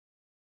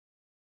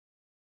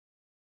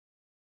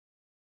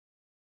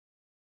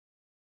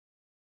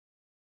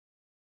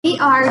We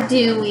are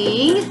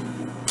doing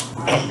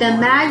the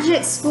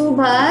Magic School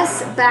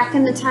Bus back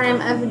in the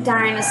time of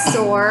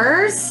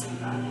dinosaurs.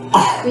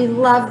 We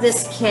love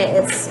this kit.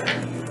 It's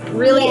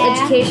really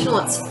educational.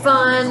 It's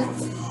fun.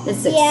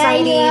 It's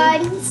exciting. Yeah,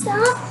 you already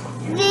saw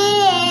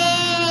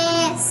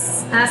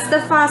this. That's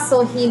the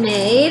fossil he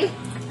made.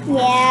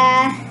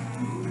 Yeah.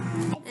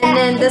 And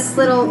then these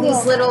little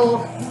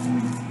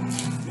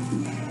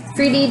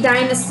 3D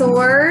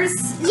dinosaurs.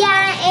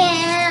 Yeah,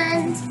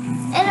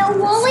 and a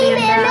woolly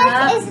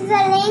mammoth is the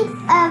length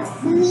of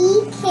 3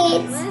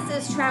 kids. Liz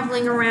is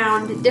traveling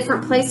around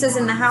different places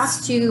in the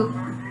house to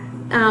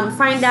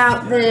find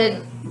out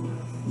the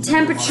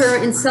temperature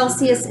in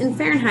Celsius and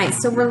Fahrenheit.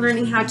 So we're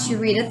learning how to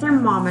read a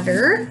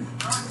thermometer.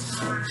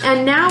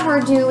 And now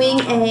we're doing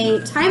a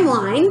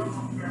timeline.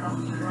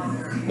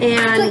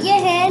 And put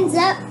your hands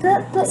up.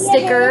 Put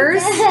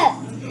stickers. Your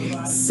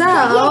hands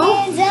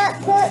up.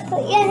 So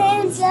put your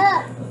hands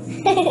up.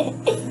 Put your hands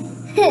up.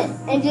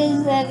 I'm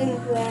just having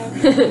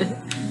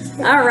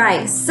fun. All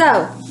right,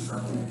 so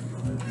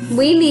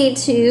we need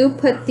to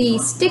put the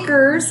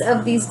stickers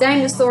of these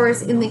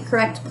dinosaurs in the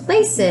correct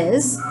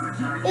places.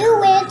 Ooh,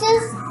 where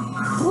does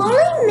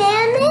woolly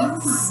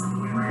mammoths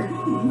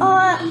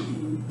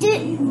do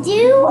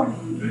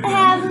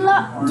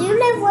you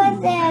live where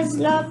there's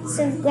lots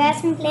of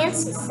grass and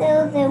plants,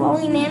 so the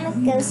woolly mammoth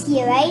goes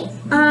here, right?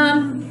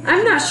 I'm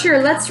not sure.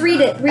 Let's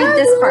read it. Read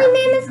this part. The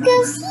woolly mammoth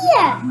goes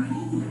here.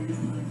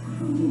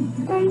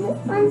 On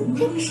the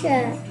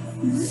picture.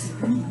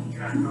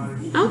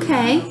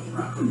 Okay.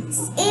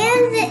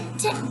 And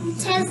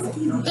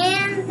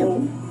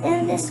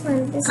this one.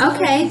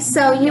 Okay,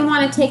 so you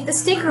want to take the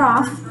sticker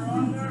off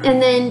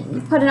and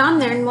then put it on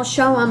there, and we'll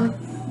show them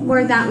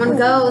where that one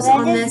goes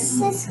on this.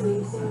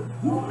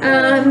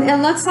 It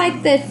looks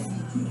like the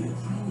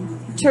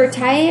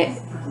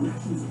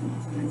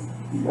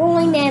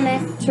woolly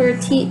mammoth.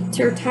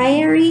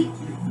 Tertiary,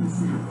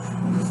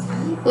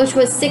 which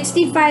was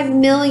 65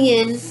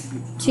 million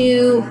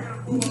to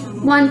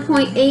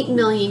 1.8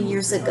 million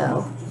years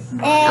ago.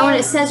 And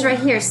it says right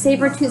here,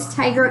 saber-toothed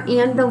tiger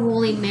and the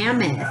woolly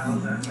mammoth.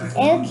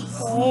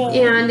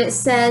 Okay. And it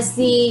says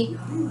the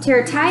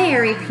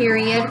Tertiary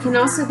period can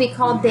also be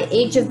called the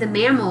age of the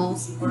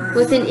mammals,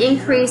 with an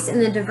increase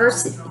in the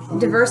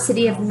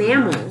diversity of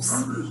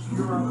mammals.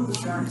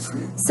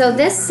 So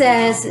this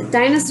says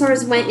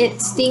dinosaurs went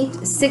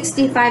extinct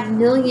 65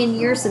 million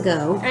years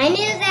ago. I knew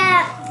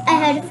that.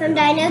 I heard it from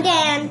Dino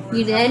Dan.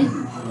 You did?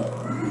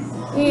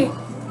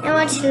 I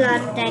watched a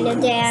lot of Dino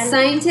Dan.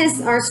 Scientists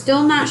are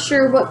still not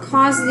sure what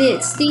caused the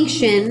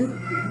extinction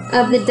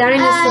of the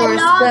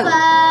dinosaurs,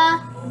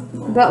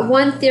 but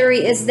one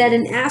theory is that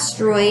an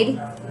asteroid,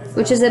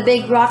 which is a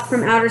big rock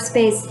from outer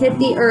space, hit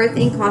the Earth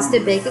and caused a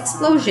big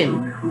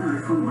explosion.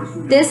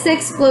 This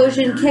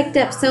explosion kicked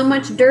up so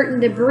much dirt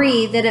and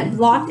debris that it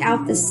blocked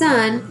out the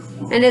sun,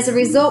 and as a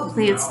result,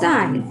 plants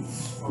died.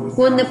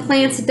 When the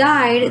plants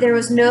died, there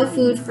was no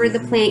food for the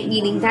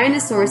plant-eating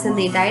dinosaurs, and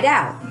they died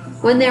out.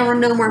 When there were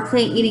no more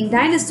plant-eating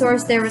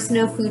dinosaurs, there was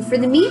no food for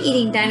the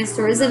meat-eating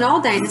dinosaurs, and all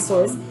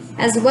dinosaurs,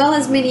 as well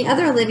as many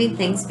other living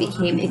things,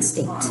 became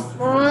extinct.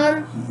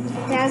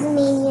 1,000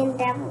 million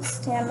devils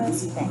tell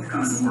us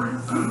this.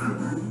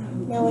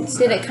 No, it's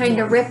Did it kind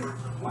of rip?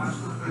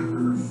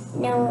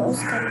 No, it was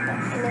kind of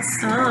bad. And it's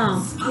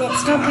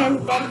still kind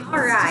of bad.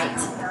 All right.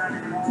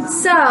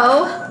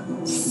 So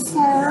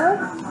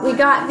we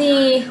got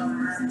the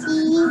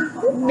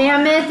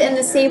mammoth and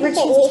the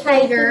saber-toothed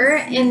tiger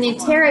and the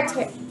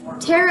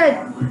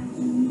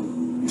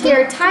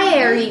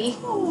Tertiary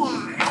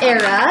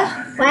era.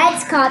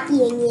 What's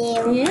copying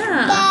you?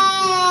 Yeah.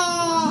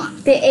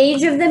 The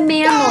age of the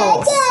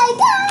mammals.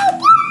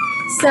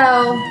 So.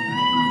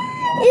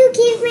 Ooh,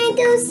 caveman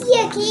goes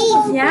here,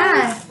 cave.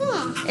 Yeah.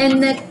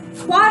 And the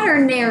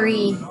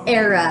Quaternary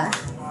era,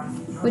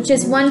 which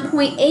is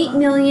 1.8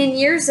 million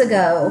years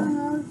ago.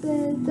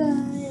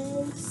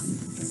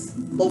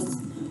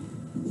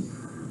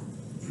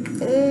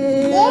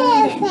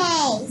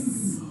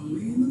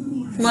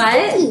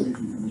 What?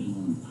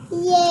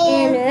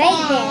 And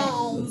right there.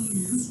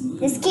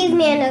 This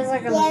caveman is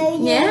like a...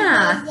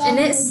 Yeah, and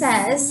it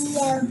says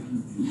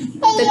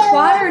the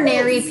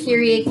Quaternary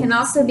period can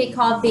also be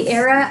called the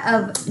era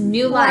of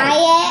new life.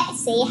 Quiet,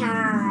 say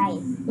hi.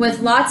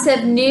 With lots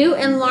of new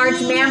and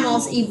large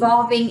mammals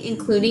evolving,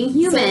 including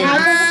humans.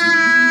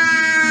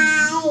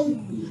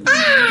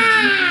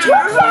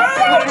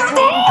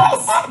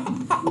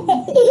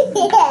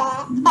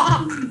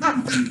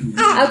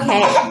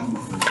 Okay.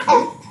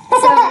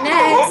 So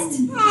next,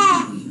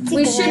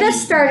 we should have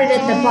started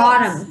at the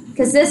bottom,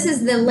 because this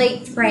is the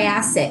late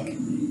Triassic.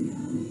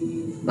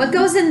 What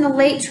goes in the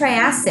late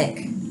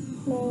Triassic?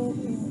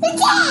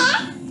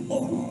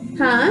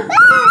 Huh?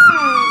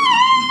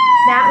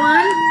 That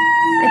one?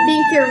 I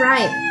think you're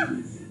right.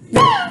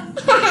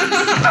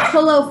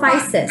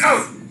 Colophysis.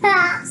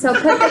 So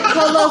put the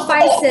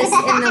Colophysis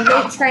in the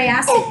late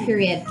Triassic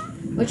period,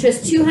 which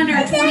was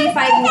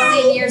 225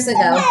 million years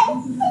ago.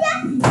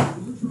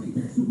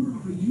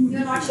 You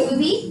want to watch a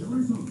movie?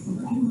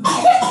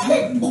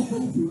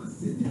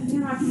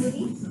 You want to watch a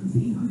movie?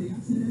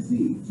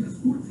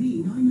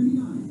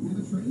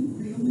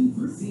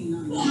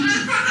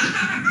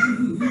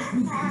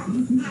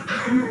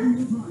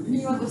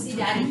 You want to go see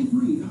Daddy?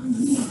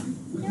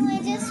 No, I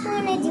just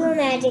want to do a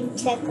magic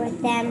trick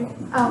with them.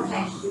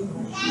 Okay.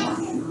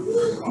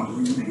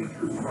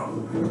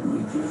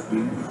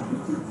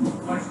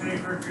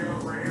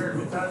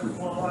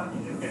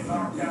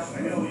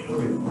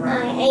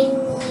 I need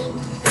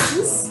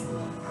these.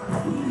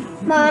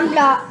 Mom,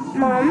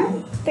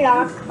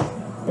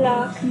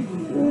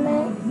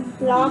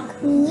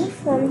 block me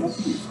from the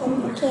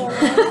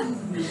camera.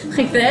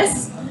 Like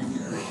this?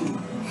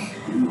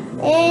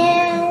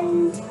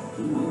 And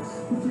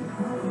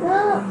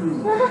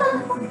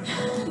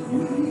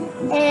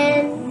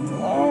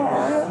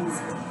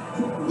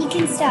you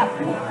can stop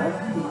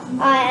now.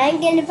 I'm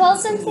gonna pull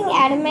something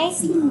out of my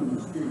sleeve.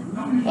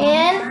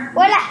 And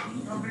voila!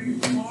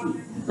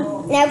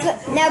 Now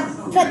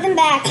put them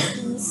back,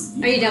 please.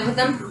 Are you done with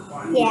them?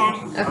 Yeah.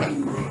 Okay.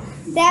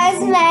 That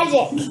was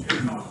magic.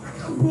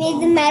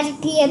 Made them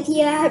magically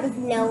appear out of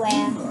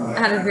nowhere.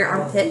 Out of your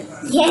armpit.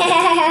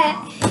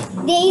 Yeah.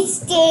 They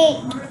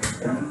stink.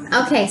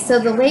 Okay, so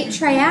the late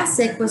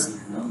Triassic was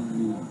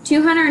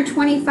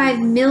 225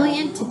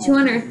 million to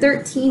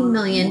 213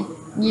 million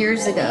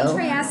years ago. The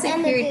Triassic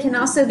period can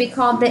also be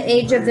called the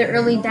age of the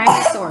early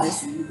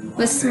dinosaurs,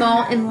 with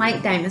small and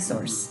light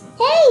dinosaurs.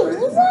 Hey,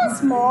 these are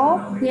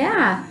small.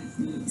 Yeah.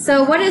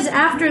 So what is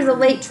after the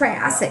late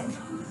Triassic?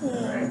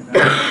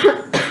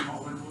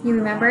 You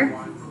remember?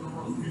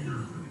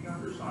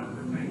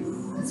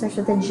 It starts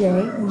with a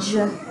J.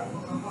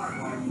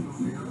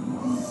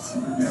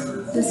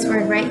 This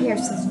word right here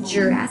says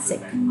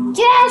Jurassic.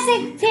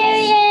 Jurassic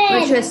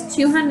period! Which was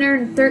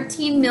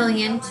 213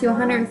 million to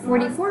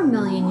 144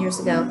 million years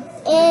ago.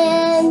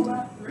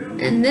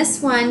 And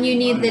this one, you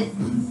need the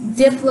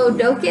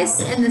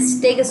Diplodocus and the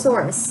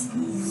Stegosaurus.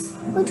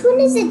 which one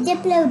is a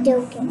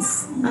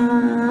Diplodocus?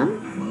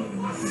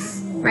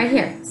 Right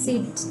here. See,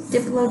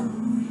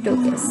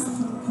 Diplodocus.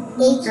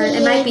 Or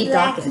it might be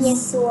Docus.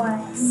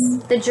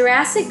 Brachiosaurus. The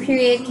Jurassic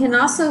period can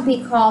also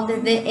be called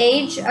the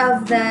age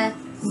of the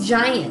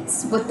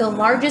giants, with the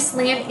largest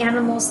land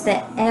animals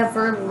that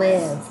ever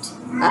lived.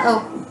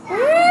 Uh-oh.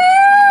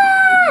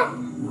 Ah!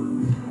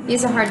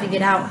 These are hard to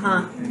get out,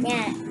 huh?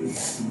 Yeah.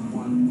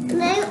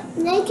 Now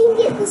I can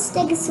get the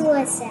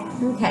Stegosaurus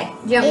out. Okay.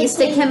 Do you want me to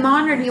stick him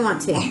on, or do you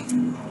want to?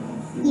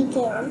 You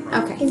can.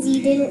 Okay. Because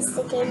you didn't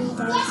stick any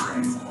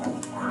dinosaurs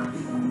out.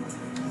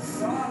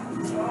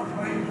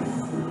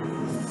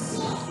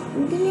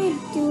 I'm gonna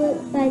do it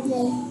by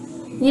the...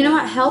 You know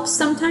what helps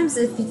sometimes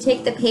if you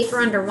take the paper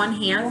under one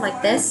hand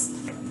like this,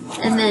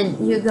 and then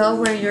you go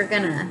where you're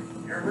gonna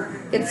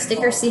get the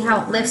sticker, see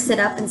how it lifts it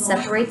up and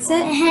separates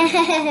it?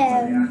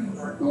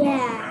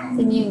 Yeah.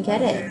 Then you can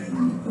get it.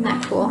 Isn't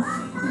that cool?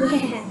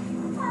 Yeah.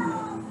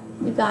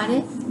 You got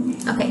it?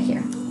 Okay,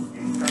 here.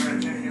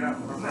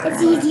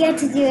 It's easier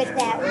to do it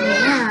that way.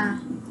 Yeah.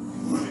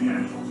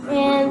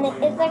 And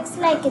it looks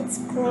like it's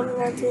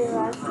clinging to the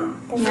rock.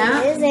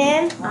 Yeah? It is,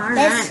 and All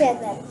let's right. show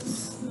them.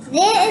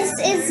 This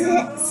is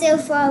so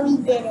far we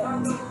did it.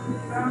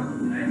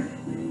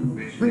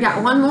 We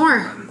got one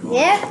more.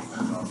 Yep.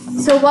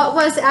 So what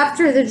was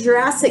after the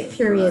Jurassic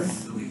period?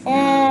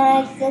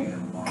 The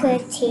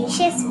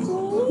Cretaceous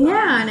period?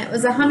 Yeah, and it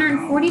was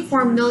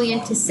 144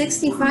 million to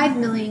 65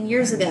 million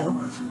years ago.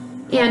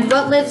 And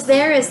what lives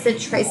there is the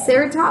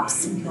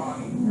Triceratops,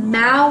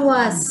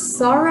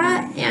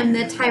 Mauasaura, and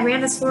the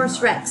Tyrannosaurus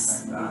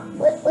Rex.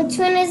 Which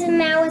one is a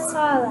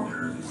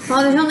Mauasaura?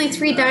 Well, there's only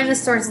 3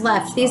 dinosaurs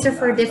left. These are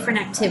for a different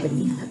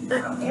activity.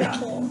 Okay.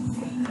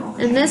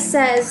 And this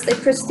says the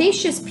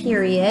Cretaceous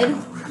period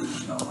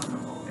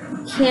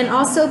can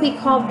also be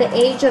called the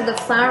age of the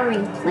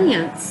flowering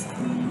plants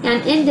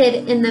and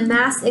ended in the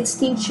mass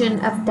extinction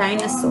of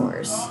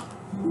dinosaurs.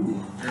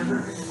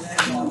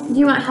 Do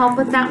you want help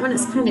with that one?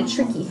 It's kind of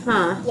tricky,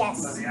 huh?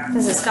 Yes.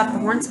 Because it's got the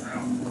horns.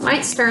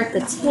 Might start at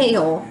the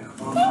tail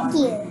Thank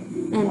you.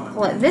 and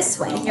pull it this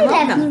way. You're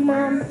I love you, welcome.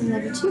 Mom. I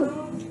love you too.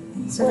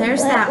 So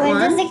there's that Where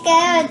one. does it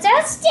go? It's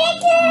so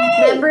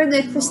sticky! Remember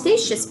the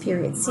Cretaceous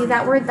period. See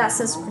that word? That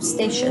says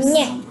Cretaceous.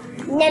 No.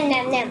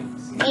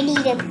 I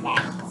need it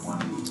back.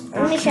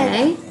 Let me show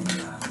Okay. you.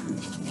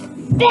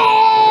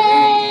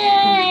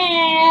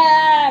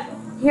 Bam!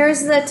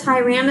 Here's the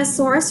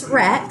Tyrannosaurus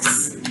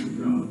Rex.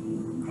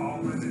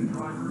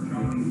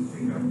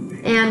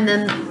 And the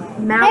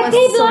Hey,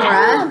 people at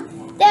Mauasaura. home,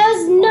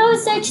 there's no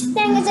such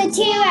thing as a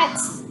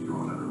T-Rex.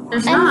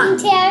 There's I mean not.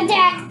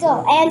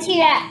 pterodactyl and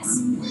T-Rex.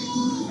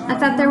 I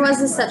thought there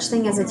was a such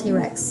thing as a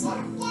T-Rex.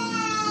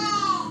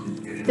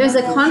 There's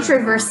a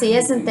controversy,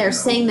 isn't there,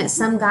 saying that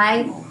some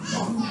guy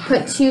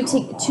put two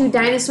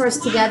dinosaurs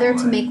together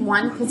to make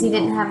one because he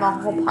didn't have a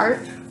whole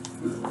part?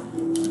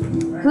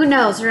 Who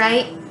knows,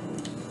 right?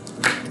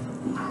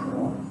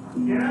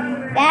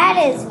 That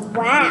is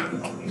whack.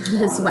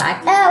 It's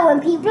whack. Oh, when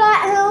people are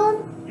at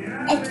home,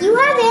 if you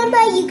have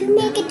Amber, you can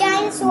make a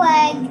dinosaur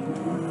egg.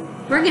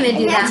 We're gonna do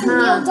And that, that's a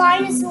real huh?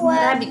 dinosaur.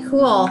 That'd be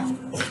cool.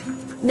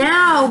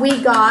 Now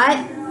we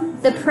got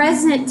the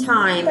present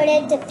time. But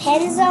it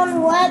depends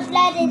on what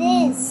blood it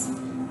is.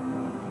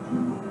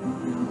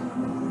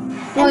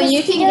 Well, A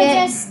you can mosquito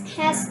get. just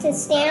has to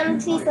stay on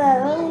the tree for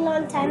a really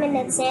long time in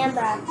its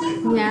sandbox.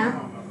 Yeah.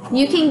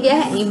 You can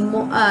get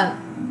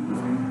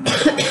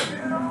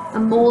a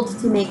mold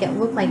to make it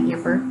look like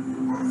Amber.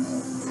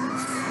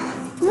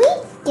 Can we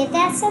get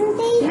that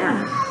someday?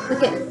 Yeah.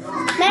 Look at.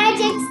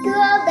 Magic school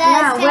bus.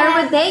 Yeah. Where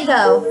would they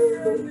go?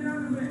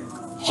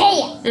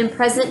 Hey. In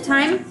present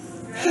time?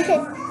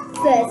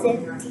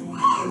 Present.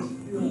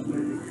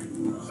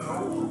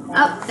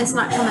 Oh, it's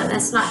not coming.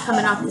 It's not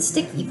coming off the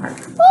sticky part.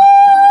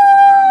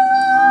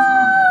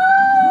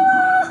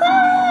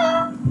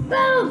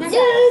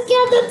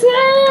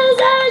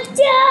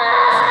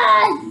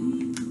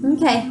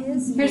 Okay.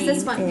 Here's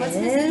this one. What's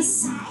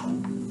this?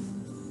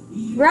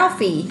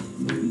 Ralphie.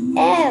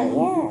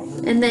 Oh,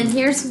 yeah. And then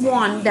here's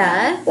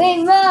Wanda.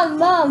 Wait,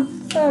 Mom.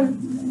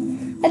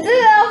 I put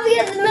Ralphie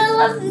in the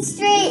middle of the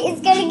street.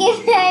 It's gonna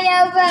get ran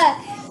over.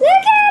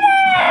 Look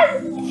at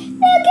him!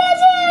 Look at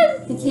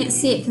him! You can't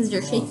see it because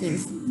you're shaking.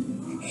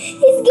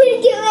 He's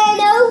gonna get ran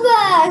over.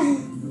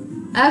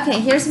 Okay,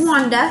 here's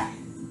Wanda.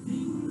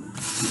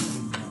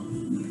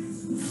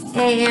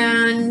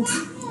 And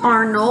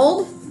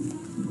Arnold.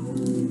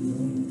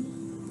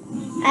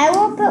 I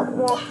will put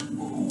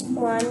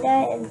Wanda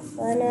in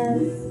front of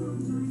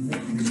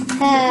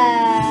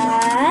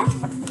her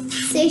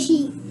so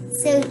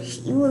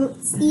she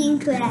won't see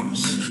and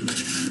crash.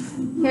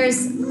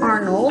 Here's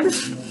Arnold.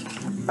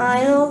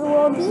 Arnold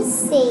will be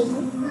safe.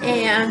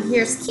 And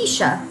here's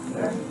Keisha.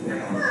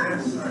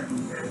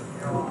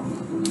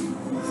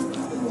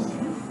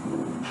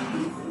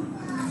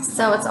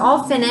 So it's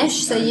all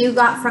finished. So you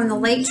got from the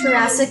late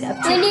Jurassic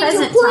up to We need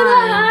present to put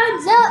our time.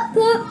 hands up.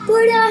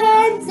 Put our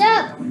hands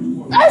up.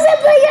 I said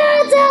put your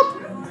hands up.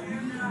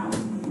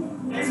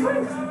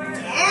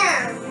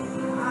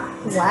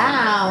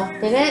 Wow.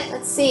 Did it?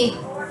 Let's see.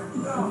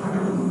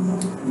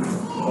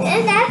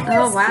 And that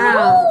was Oh,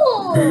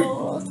 wow.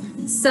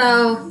 cool.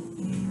 So,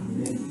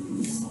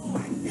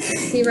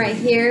 see right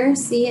here?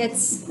 See,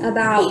 it's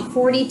about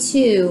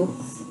 42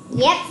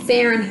 Yep.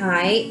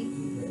 Fahrenheit.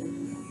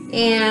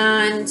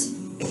 And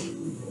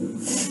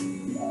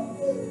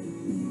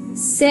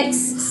 6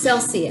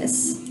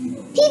 Celsius.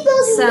 People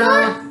do So,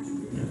 not.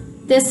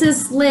 this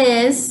is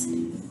Liz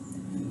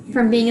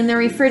from being in the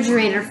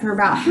refrigerator for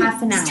about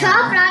half an hour.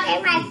 Stop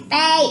blocking my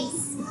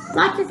face.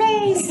 Block your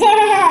face.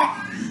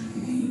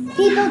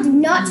 People do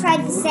not try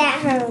this at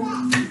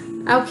home.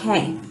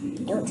 Okay.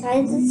 Don't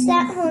try this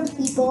at home,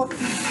 people.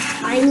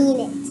 I mean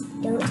it.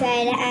 Don't try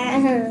it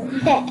at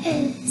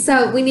home.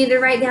 So, we need to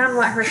write down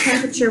what her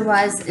temperature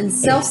was in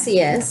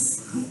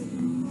Celsius.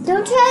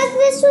 Don't try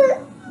this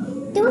one.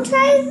 Don't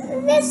try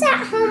this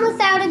at home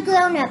without a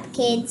grown-up,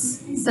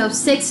 kids. So,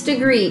 6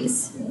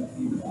 degrees.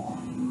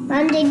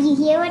 Mom, did you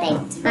hear what I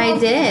told I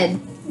did.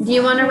 Do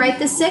you want to write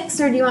the 6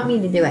 or do you want me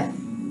to do it?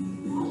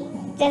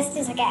 Just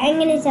a second. I'm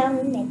gonna tell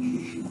them then.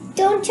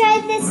 Don't try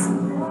this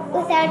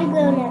without a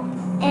grown-up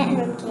at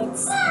home,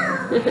 kids.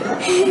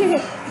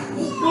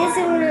 Yes, I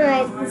want to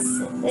write this.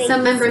 Wait, So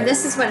remember,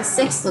 this is what a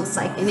 6 looks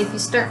like. And if you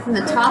start from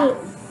the top,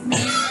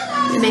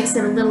 it makes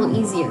it a little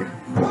easier.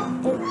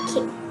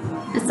 Okay.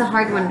 It's a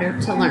hard one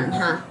to learn,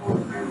 huh?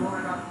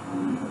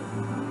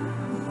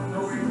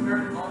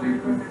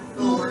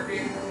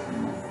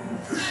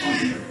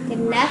 Good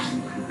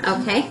enough.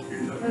 Okay.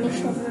 Let me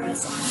show them my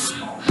 6.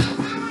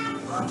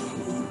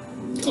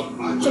 Okay.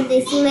 Can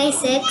they see my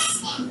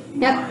 6?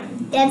 Yep.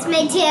 That's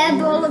my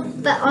terrible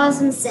but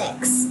awesome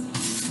 6.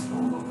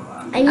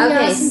 I mean,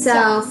 Okay, awesome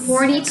so 6.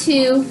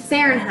 42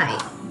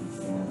 Fahrenheit.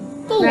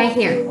 Right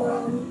here.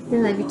 I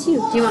love you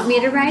too. Do you want me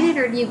to write it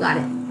or do you got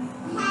it?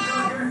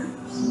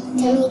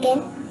 Tell me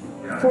again.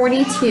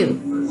 42.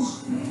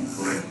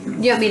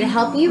 Do you want me to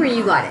help you or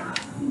you got it?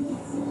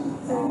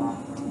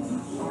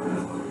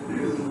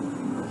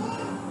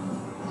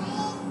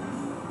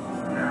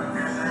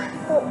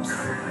 Oops.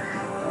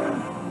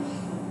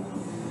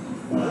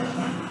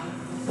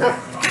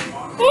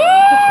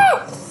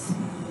 Oh,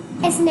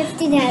 I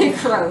sniffed it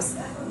out. gross.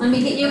 Let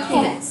me get you a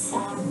Kleenex.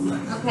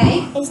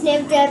 Okay? I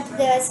sniffed out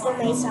the rest of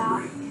my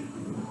sock.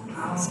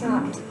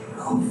 Snot.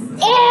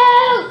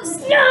 Ew!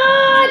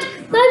 Snot!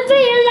 Run for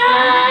your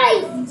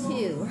life!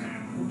 2.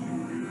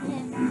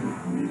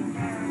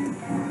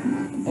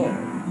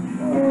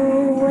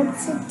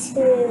 What's a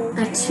 2?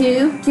 A 2. Do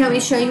you want me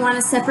to show you on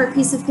a separate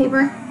piece of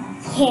paper?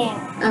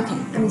 Yeah. Okay,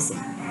 let me see.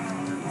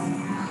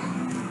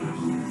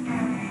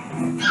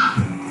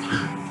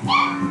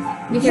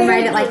 You can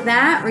write it like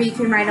that, or you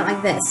can write it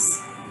like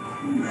this.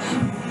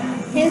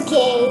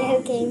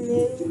 Okay,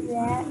 move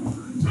that.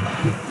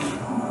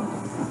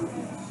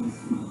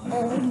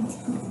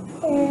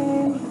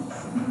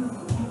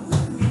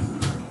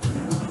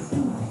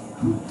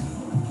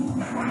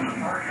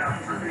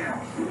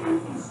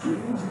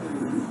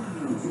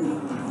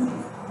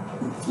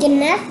 Good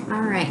enough?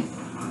 All right.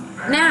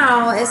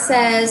 Now it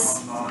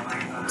says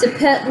to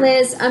put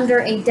Liz under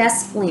a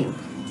desk lamp.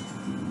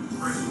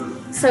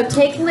 So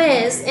take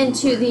Liz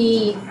into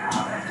the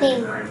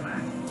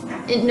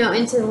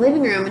into the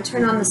living room and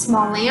turn on the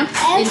small lamp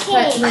and put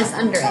Okay. Liz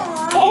under it.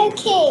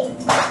 Okay.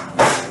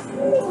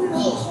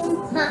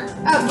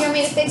 Oh, do you want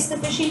me to fix the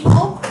fishing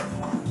pole?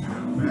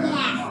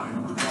 Yeah.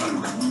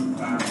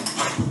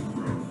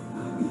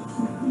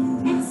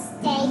 Let's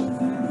stay.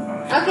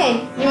 Okay,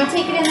 you want to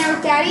take it in there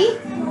with Daddy?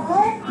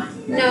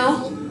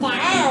 No?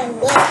 Down.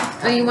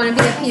 Oh, you want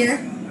to be up here?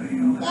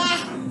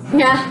 Yeah.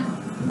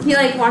 Yeah. You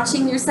like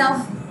watching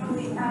yourself?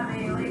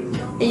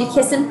 Are you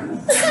kissing?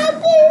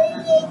 Happy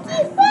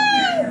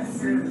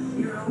face.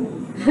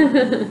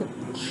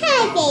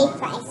 Happy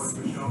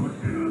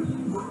face.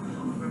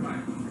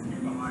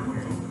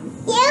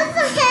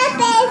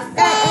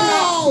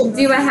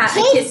 Give a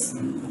happy face. Do a kiss.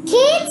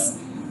 Kids,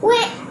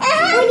 when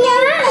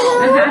you're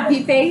A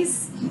happy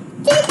face?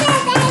 kids, when you're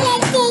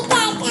at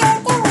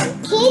home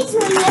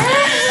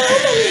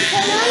and you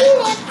turn on your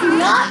lips, do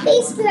not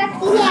face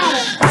directly at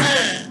it.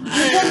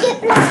 You will get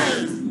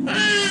blind.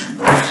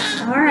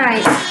 All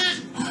right.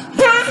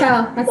 So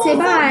let's say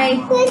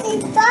bye. This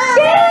is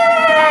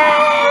bye.